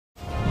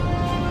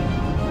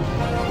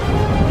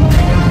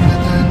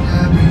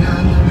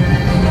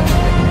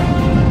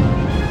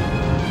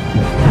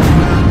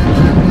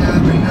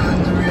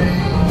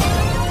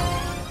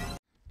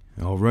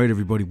Alright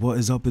everybody, what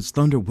is up? It's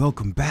Thunder,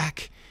 welcome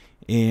back.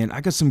 And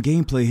I got some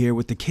gameplay here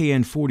with the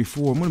KN-44.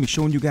 I'm going to be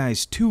showing you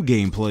guys two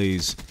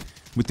gameplays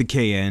with the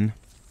KN.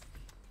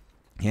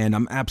 And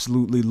I'm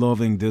absolutely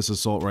loving this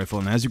assault rifle.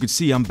 And as you can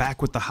see, I'm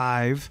back with the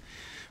Hive.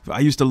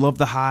 I used to love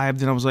the Hive,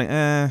 then I was like,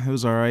 it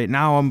was alright.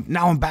 Now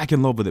I'm back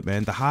in love with it,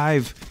 man. The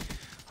Hive,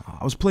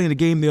 I was playing a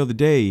game the other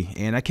day,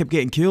 and I kept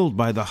getting killed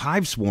by the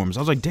Hive swarms.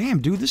 I was like, damn,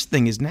 dude, this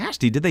thing is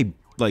nasty. Did they,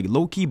 like,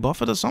 low-key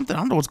buff it or something? I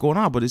don't know what's going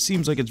on, but it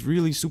seems like it's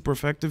really super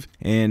effective.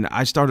 And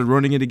I started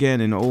running it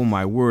again, and oh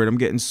my word, I'm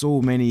getting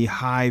so many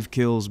Hive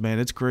kills, man.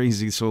 It's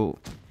crazy. So,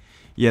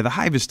 yeah, the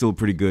Hive is still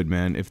pretty good,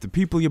 man. If the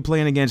people you're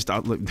playing against,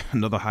 look,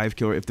 another Hive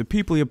killer, if the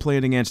people you're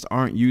playing against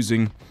aren't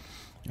using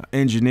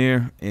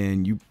Engineer,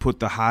 and you put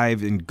the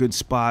Hive in good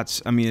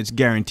spots, I mean, it's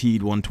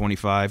guaranteed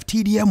 125.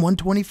 TDM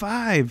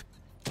 125!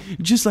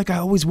 Just like I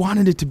always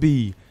wanted it to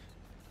be.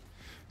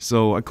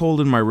 So, I called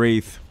in my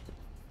Wraith.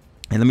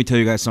 And let me tell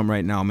you guys something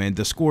right now, man.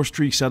 The score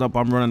streak setup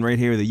I'm running right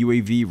here, the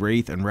UAV,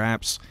 Wraith, and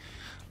Raps,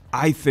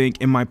 I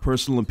think, in my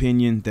personal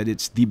opinion, that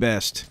it's the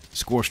best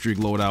score streak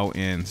loadout.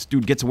 And this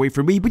dude gets away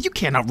from me, but you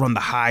can't outrun the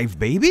Hive,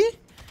 baby.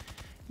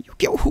 You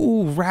get,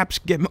 ooh, Raps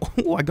get me.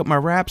 Oh, I got my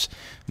Raps.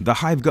 The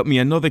Hive got me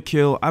another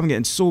kill. I'm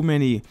getting so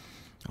many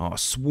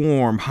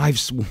Hive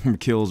swarm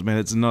kills, man.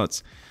 It's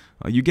nuts.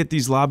 You get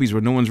these lobbies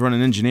where no one's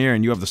running Engineer,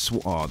 and you have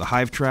the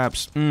Hive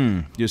traps.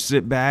 Just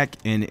sit back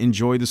and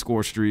enjoy the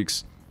score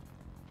streaks.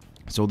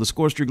 So the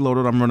score streak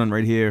loadout I'm running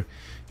right here,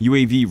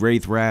 UAV,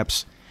 Wraith,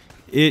 Raps,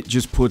 it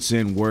just puts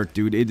in work,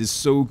 dude. It is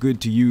so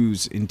good to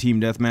use in Team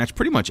Deathmatch,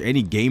 pretty much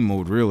any game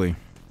mode, really.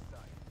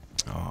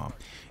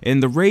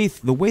 And the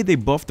Wraith, the way they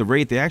buffed the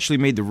Wraith, they actually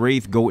made the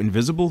Wraith go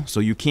invisible, so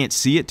you can't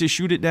see it to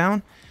shoot it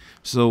down.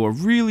 So a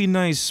really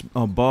nice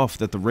buff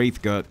that the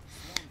Wraith got.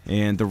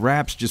 And the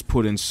Raps just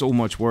put in so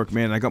much work,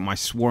 man. I got my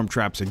swarm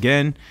traps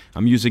again.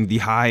 I'm using the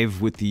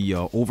Hive with the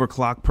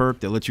overclock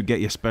perk that lets you get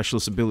your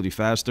specialist ability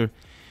faster.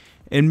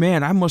 And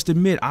man, I must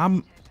admit,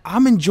 I'm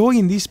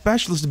enjoying these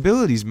specialist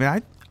abilities,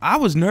 man. I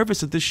was nervous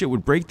that this shit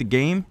would break the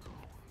game,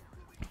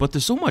 but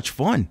they're so much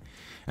fun.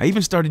 I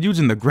even started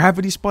using the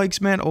gravity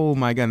spikes, man. Oh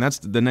my god, and that's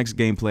the next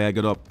gameplay I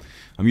got up.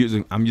 I'm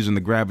using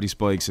the gravity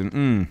spikes,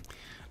 and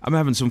I'm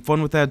having some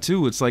fun with that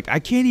too. It's like I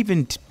can't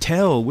even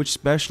tell which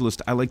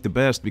specialist I like the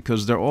best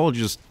because they're all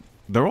just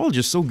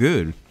so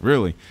good,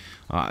 really.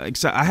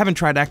 Except I haven't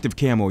tried active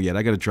camo yet.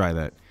 I got to try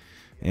that.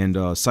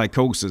 And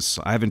Psychosis,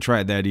 I haven't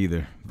tried that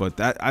either.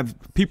 But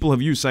people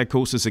have used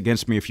Psychosis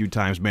against me a few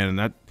times, man,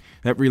 and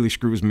that really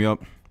screws me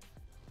up.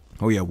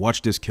 Oh yeah,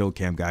 watch this kill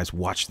cam, guys.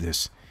 Watch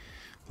this.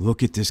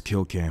 Look at this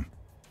kill cam.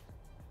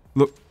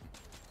 Look.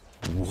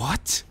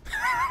 What?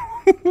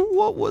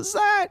 What was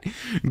that?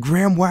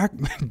 Graham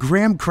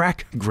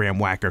Cracker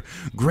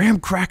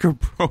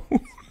Pro.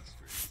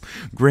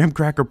 Graham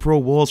Cracker Pro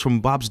walls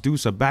from Bob's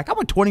Deuce are back. I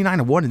went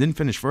 29-1 and didn't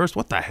finish first.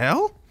 What the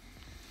hell?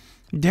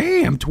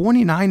 Damn,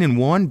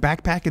 29-1,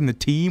 backpacking the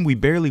team. We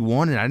barely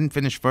won and I didn't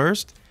finish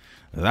first.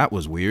 That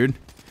was weird.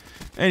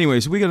 Anyway,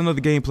 so we got another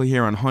gameplay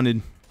here on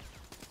Hunted.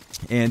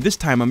 And this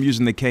time I'm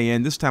using the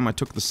KN. This time I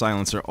took the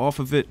silencer off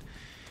of it.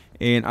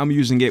 And I'm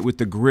using it with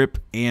the grip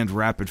and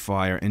rapid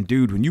fire. And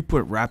dude, when you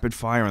put rapid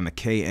fire on the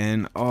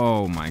KN,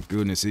 oh my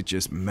goodness, it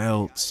just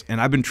melts. And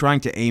I've been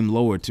trying to aim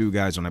lower too,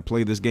 guys, when I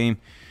play this game.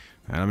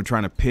 And I've been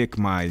trying to pick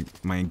my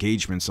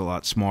engagements a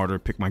lot smarter,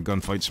 pick my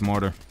gunfight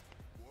smarter.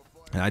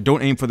 And I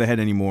don't aim for the head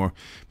anymore,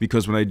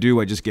 because when I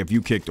do, I just get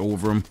view kicked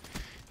over them.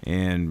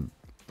 And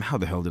how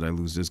the hell did I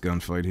lose this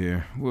gunfight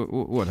here?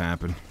 What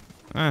happened?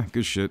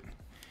 Good shit.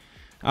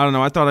 I don't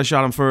know, I thought I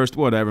shot him first.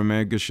 Whatever,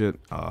 man, good shit.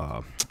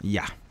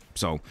 Yeah.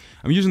 So,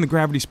 I'm using the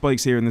gravity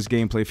spikes here in this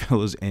gameplay,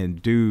 fellas,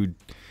 and dude,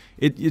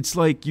 it's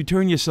like you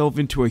turn yourself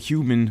into a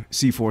human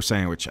C4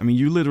 sandwich. I mean,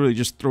 you literally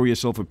just throw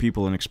yourself at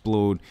people and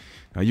explode.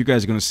 You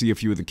guys are going to see a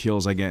few of the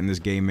kills I get in this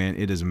game, man.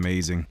 It is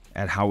amazing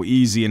at how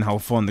easy and how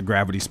fun the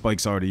gravity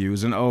spikes are to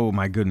use. And oh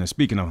my goodness,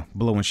 speaking of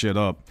blowing shit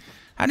up,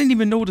 I didn't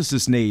even notice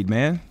this nade,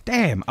 man.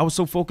 Damn, I was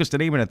so focused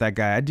at aiming at that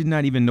guy, I did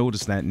not even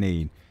notice that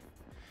nade.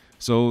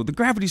 So the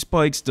gravity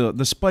spikes, the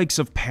spikes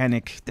of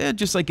panic, they're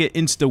just like an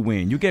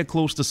insta-win. You get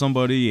close to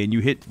somebody and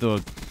you hit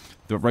the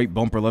right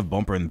bumper, left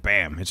bumper, and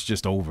bam, it's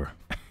just over.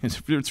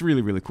 It's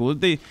really, really cool.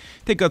 They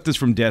got this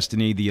from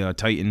Destiny, the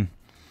Titan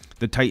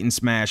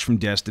Smash from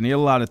Destiny. A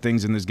lot of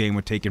things in this game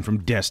were taken from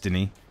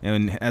Destiny.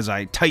 And as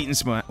I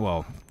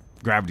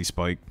gravity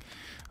spike,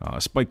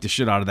 spiked the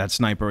shit out of that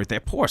sniper right there.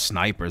 Poor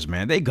snipers,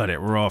 man. They got it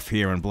rough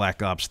here in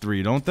Black Ops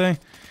 3, don't they?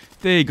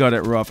 They got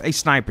it rough. Hey,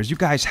 snipers, you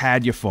guys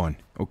had your fun,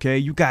 okay?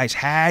 You guys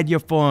had your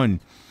fun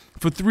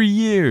for 3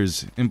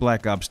 years in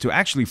Black Ops 2.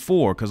 Actually,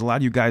 4, because a lot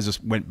of you guys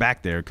just went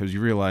back there because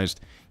you realized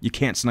you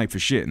can't snipe for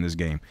shit in this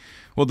game.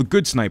 Well, the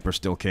good snipers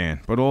still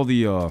can, but all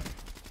the,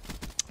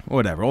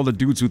 whatever, all the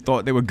dudes who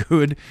thought they were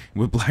good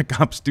with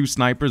Black Ops 2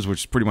 snipers,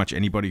 which is pretty much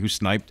anybody who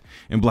sniped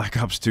in Black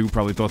Ops 2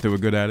 probably thought they were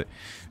good at it,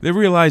 they're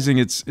realizing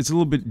it's a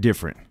little bit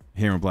different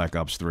here in Black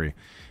Ops 3.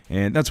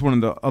 And that's one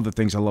of the other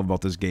things I love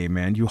about this game,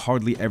 man. You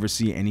hardly ever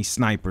see any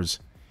snipers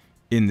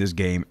in this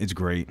game. It's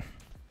great.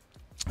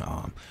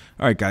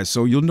 Alright guys,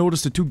 so you'll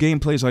notice the 2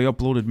 gameplays I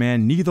uploaded,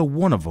 man, neither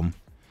one of them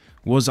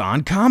was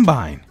on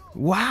Combine.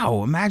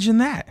 Wow, imagine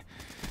that.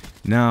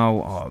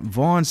 Now,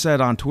 Vaughn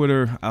said on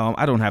Twitter,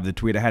 I don't have the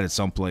tweet, I had it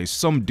someplace.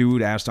 Some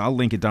dude asked, I'll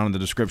link it down in the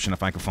description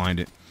if I can find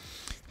it.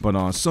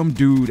 But some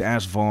dude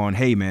asked Vaughn,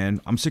 hey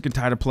man, I'm sick and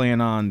tired of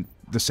playing on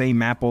the same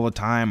map all the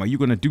time. Are you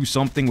going to do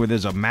something where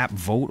there's a map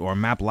vote or a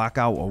map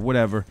lockout or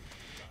whatever?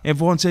 And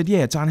Vaughn said,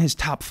 yeah, it's on his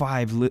top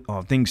 5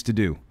 things to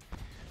do.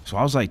 So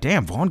I was like,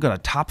 damn, Vaughn got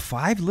a top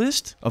 5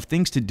 list of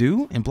things to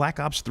do in Black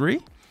Ops 3?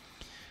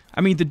 I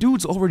mean, the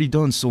dude's already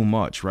done so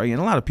much, right? And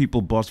a lot of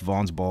people bust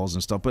Vaughn's balls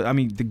and stuff, but I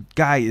mean, the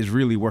guy is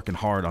really working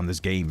hard on this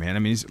game, man. I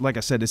mean, like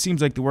I said, it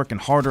seems like they're working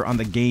harder on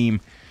the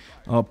game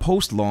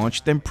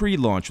post-launch than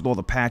pre-launch with all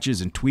the patches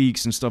and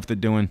tweaks and stuff they're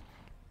doing.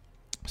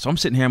 So I'm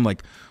sitting here, I'm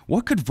like,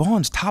 what could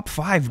Vaughn's top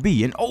 5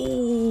 be? And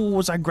oh,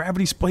 was I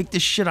gravity spiked the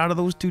shit out of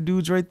those 2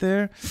 dudes right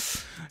there?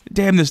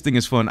 Damn, this thing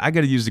is fun. I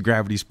gotta use the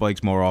gravity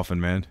spikes more often,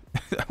 man.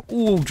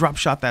 Ooh, drop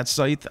shot that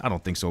scythe. I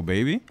don't think so,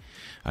 baby.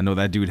 I know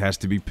that dude has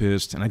to be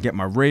pissed. And I get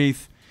my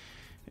Wraith.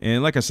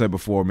 And like I said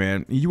before,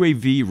 man,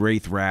 UAV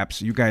Wraith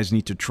wraps. You guys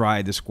need to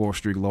try the score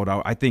streak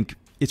loadout. I think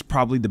it's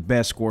probably the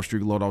best score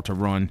streak loadout to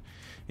run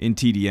in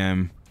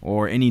TDM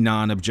or any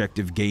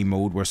non-objective game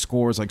mode where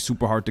score is like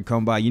super hard to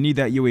come by. You need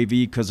that UAV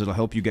because it'll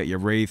help you get your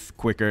Wraith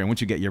quicker. And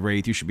once you get your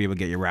Wraith, you should be able to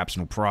get your wraps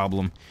no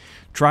problem.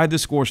 Try the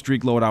score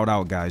streak loadout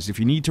out, guys. If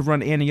you need to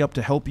run Annie up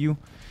to help you,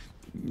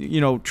 you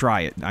know,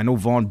 try it. I know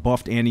Vaughn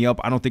buffed Annie up.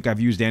 I don't think I've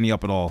used Annie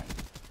up at all.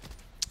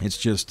 It's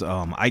just,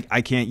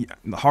 I can't,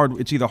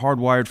 it's either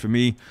hardwired for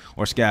me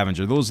or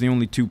scavenger. Those are the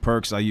only 2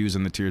 perks I use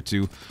in the tier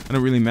 2. I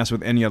don't really mess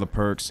with any other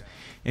perks.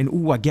 And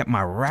ooh, I get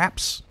my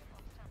wraps.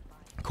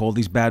 Call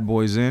these bad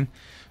boys in.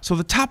 So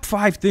the top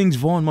 5 things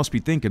Vaughn must be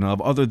thinking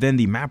of other than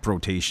the map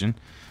rotation.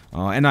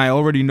 And I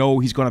already know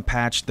he's going to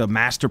patch the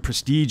Master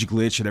Prestige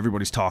glitch that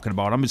everybody's talking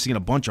about. I'm just seeing a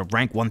bunch of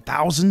rank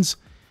 1000s.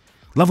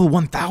 Level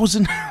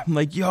 1000? I'm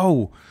like,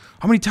 yo,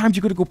 how many times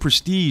you got to go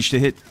Prestige to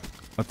hit...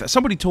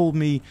 Somebody told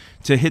me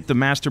to hit the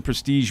Master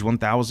Prestige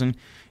 1000,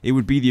 it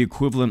would be the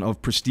equivalent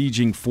of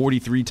prestiging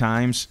 43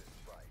 times.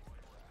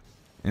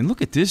 And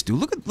look at this, dude.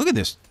 Look at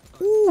this.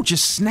 Ooh,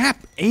 just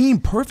snap, aim,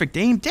 perfect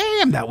aim.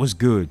 Damn, that was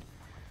good.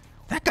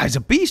 That guy's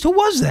a beast. Who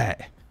was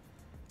that?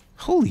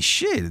 Holy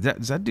shit.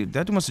 That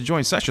dude must have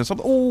joined session or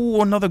something.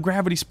 Oh, another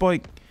gravity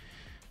spike.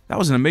 That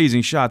was an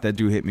amazing shot that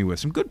dude hit me with.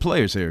 Some good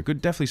players here.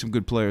 Definitely some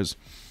good players.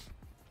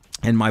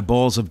 And my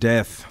balls of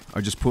death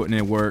are just putting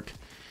in work.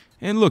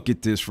 And look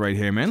at this right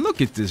here, man.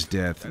 Look at this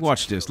death.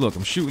 Watch this. Look,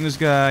 I'm shooting this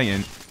guy,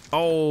 and...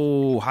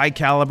 oh, high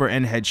caliber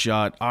and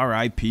headshot.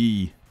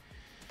 R.I.P.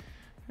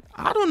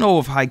 I don't know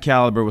if high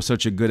caliber was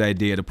such a good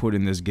idea to put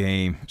in this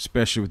game,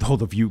 especially with all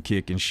the view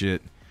kick and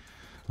shit.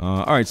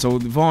 Alright, so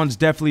Vaughn's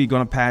definitely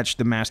going to patch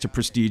the Master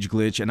Prestige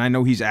glitch, and I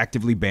know he's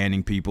actively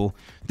banning people.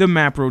 The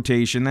map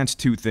rotation, that's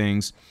 2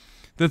 things.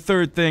 The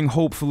 3rd thing,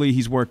 hopefully,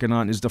 he's working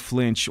on is the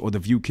flinch or the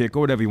view kick, or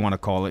whatever you want to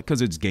call it,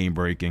 because it's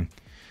game-breaking.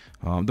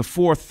 The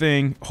 4th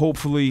thing,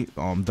 hopefully,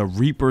 the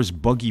Reaper's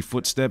buggy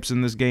footsteps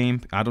in this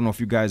game. I don't know if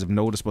you guys have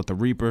noticed, but the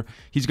Reaper,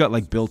 he's got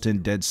like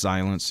built-in dead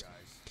silence.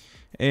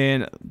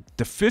 And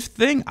the 5th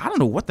thing, I don't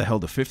know what the hell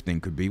the 5th thing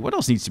could be. What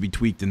else needs to be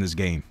tweaked in this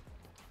game?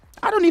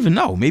 I don't even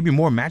know. Maybe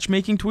more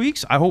matchmaking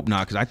tweaks? I hope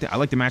not, because I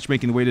like the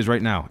matchmaking the way it is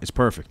right now. It's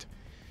perfect.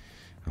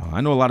 I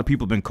know a lot of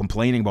people have been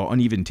complaining about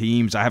uneven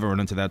teams. I haven't run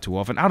into that too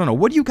often. I don't know.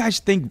 What do you guys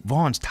think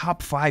Vaughn's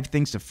top 5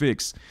 things to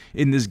fix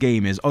in this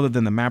game is, other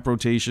than the map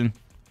rotation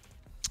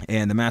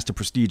and the Master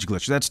Prestige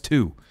glitch? That's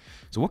 2.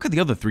 So what could the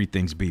other 3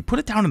 things be? Put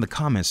it down in the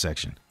comment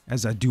section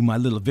as I do my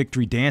little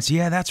victory dance.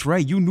 Yeah, that's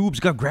right. You noobs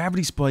got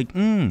gravity spike.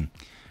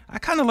 I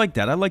kind of like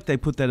that. I like they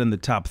put that in the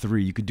top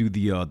 3. You could do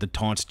the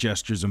taunts,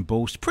 gestures, and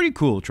boasts. Pretty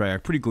cool,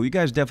 Triarch. Pretty cool. You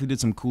guys definitely did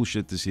some cool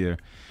shit this year.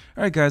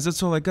 Alright guys,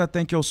 that's all I got.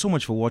 Thank you all so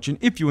much for watching.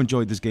 If you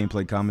enjoyed this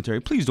gameplay commentary,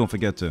 please don't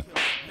forget to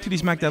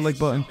smack that like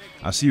button.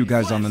 I'll see you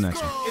guys on the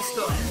next one. It's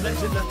the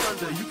legend of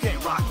thunder. You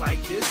can't rock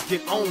like this.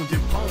 Get owned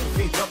and pwned.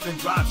 Can't jump and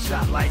drop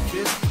shot like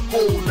this.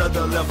 Whole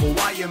nother level.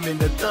 I am in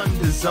the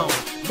thunder zone.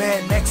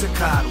 Man,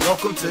 Mexicod,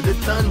 welcome to the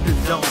thunder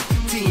zone.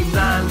 Team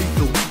 9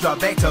 lethal. We drop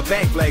back to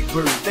back like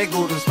birds. They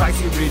go to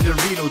spicy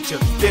Dorito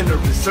chips.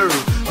 Dinner is served.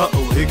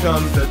 Uh-oh, here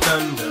comes the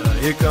thunder.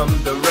 Here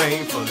comes the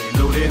rain. Fully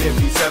loaded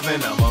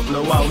MP7. I'ma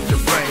blow out your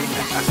brain.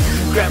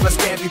 Grab a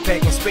scabby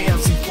pack and spam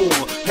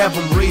C4. Have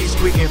them rage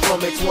quicking from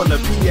X1 to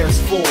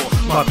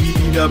PS4. My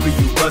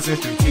BBW buzzing.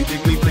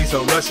 Strategically place a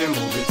Russian.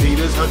 Moving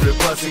taters 100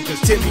 plussing.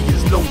 Cause Timmy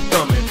is no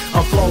thumbing.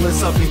 I'm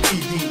flawless up in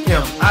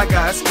TDM. I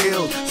got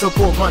skills.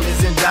 Support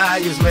runners and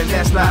dyers. Man,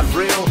 that's not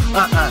real.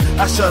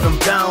 I shut them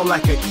down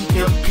like an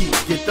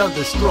EMP. Get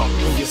thunderstruck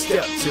when you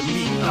step to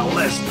me. Now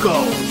let's go.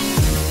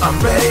 I'm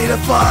ready to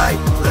fight.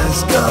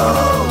 Let's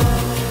go.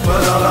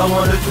 But all I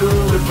wanna do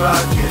is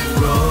rock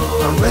and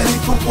roll. I'm ready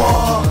for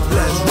war,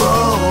 let's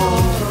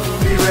roll.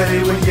 Be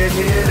ready when you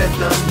hear that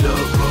thunder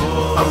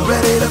roll. I'm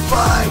ready to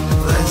fight,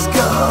 let's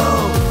go.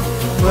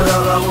 But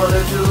all I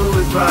wanna do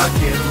is rock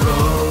and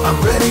roll. I'm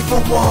ready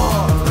for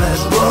war,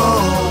 let's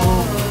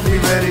roll.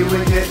 Be ready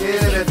when you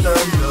hear that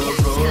thunder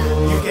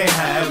roll. You can't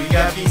hide, we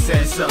got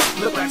rise up,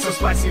 look like some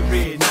spicy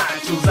red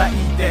nachos. I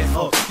eat that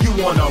up.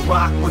 You wanna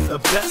rock with the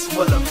best?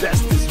 Well, the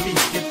best is me.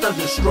 Get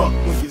thunderstruck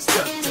when you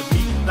step to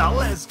me. Now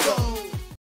let's go.